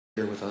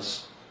Share with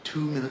us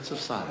 2 minutes of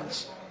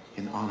silence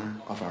in honor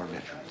of our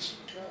veterans.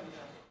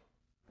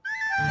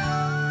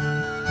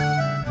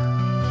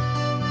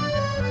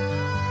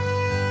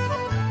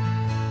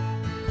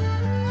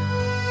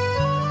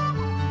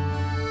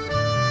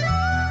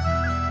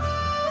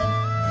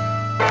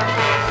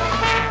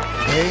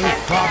 They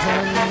fought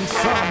in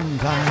some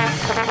time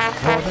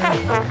for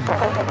their home.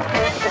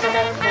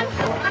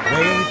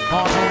 They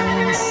fought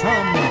and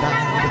some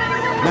died,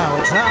 now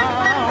it's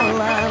our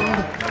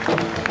land.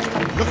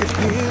 Look at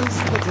his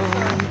little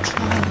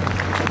child,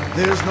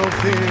 there's no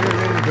fear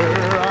in her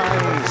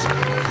eyes.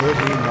 Could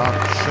he not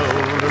show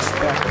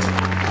respect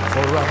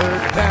for other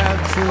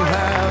dads who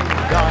have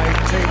died?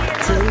 Take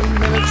 2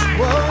 minutes,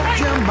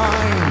 would you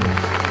mind?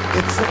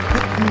 It's a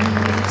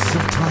pittance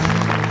of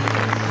time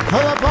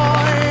for the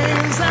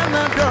boys and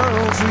the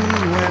girls who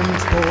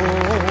went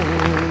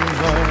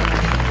over.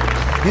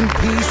 In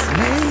peace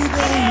may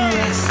they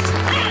rest,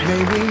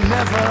 may we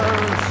never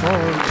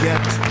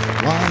forget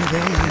why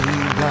they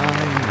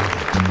died.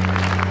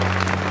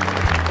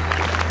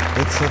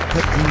 It's a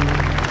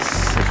pittance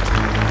of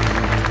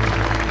time.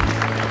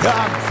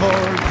 God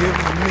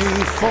forgive me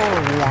for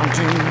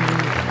wanting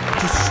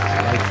to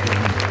strike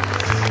him.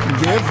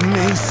 Give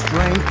me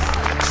strength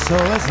so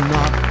as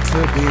not to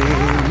be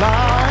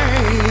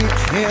like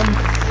him.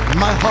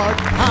 My heart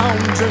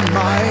pounds in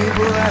my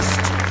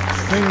breast,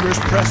 fingers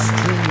pressed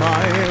to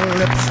my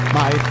lips.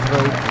 My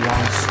throat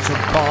wants to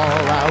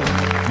bawl out,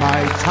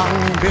 my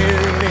tongue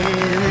barely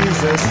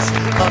resists.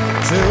 But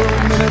 2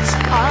 minutes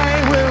I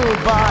will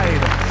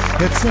bide.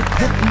 It's a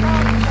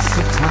pittance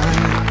of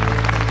time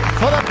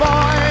for the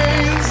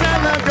boys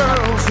and the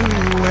girls who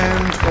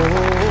went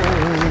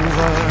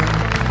over.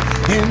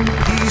 In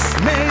peace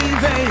may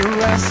they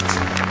rest,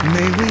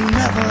 may we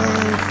never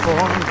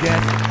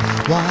forget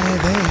why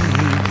they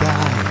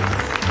died.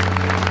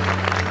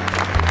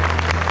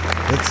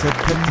 It's a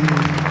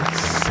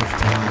pittance of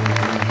time.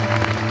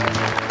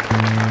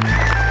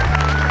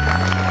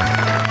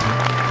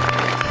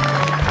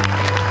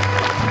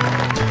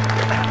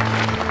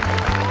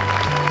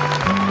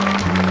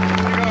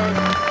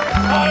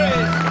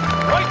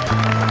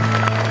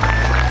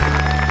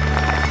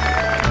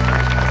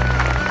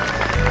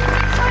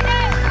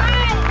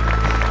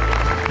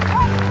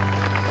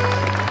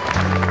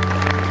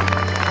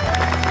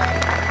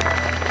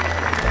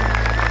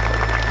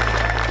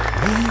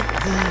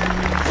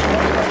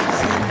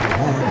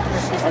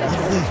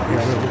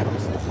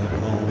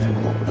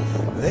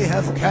 They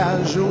have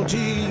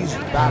casualties,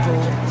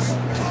 battles,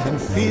 and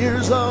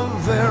fears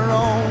of their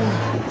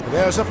own.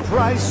 There's a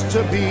price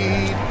to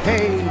be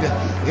paid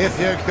if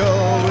you go,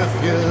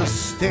 if you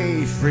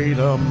stay.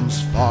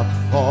 Freedom's fought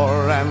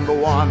for and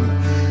won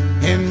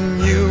in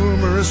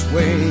numerous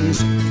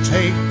ways.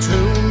 Take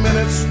 2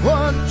 minutes,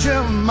 would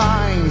you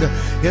mind?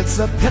 It's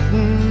a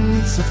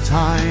pittance of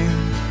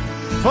time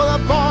for the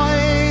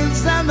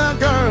boys and the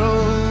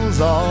girls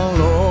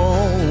all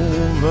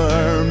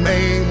over.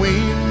 May we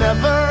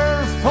never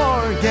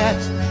forget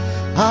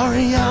our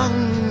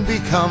young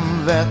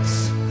become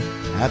vets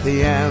at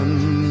the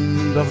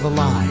end of the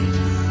line.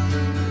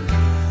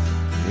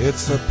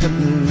 It's a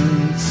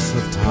pittance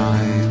of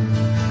time.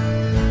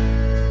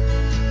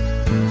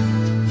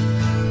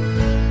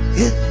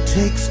 It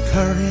takes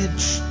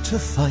courage to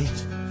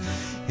fight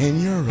in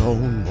your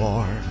own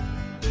war.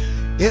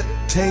 It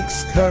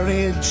takes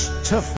courage to fight.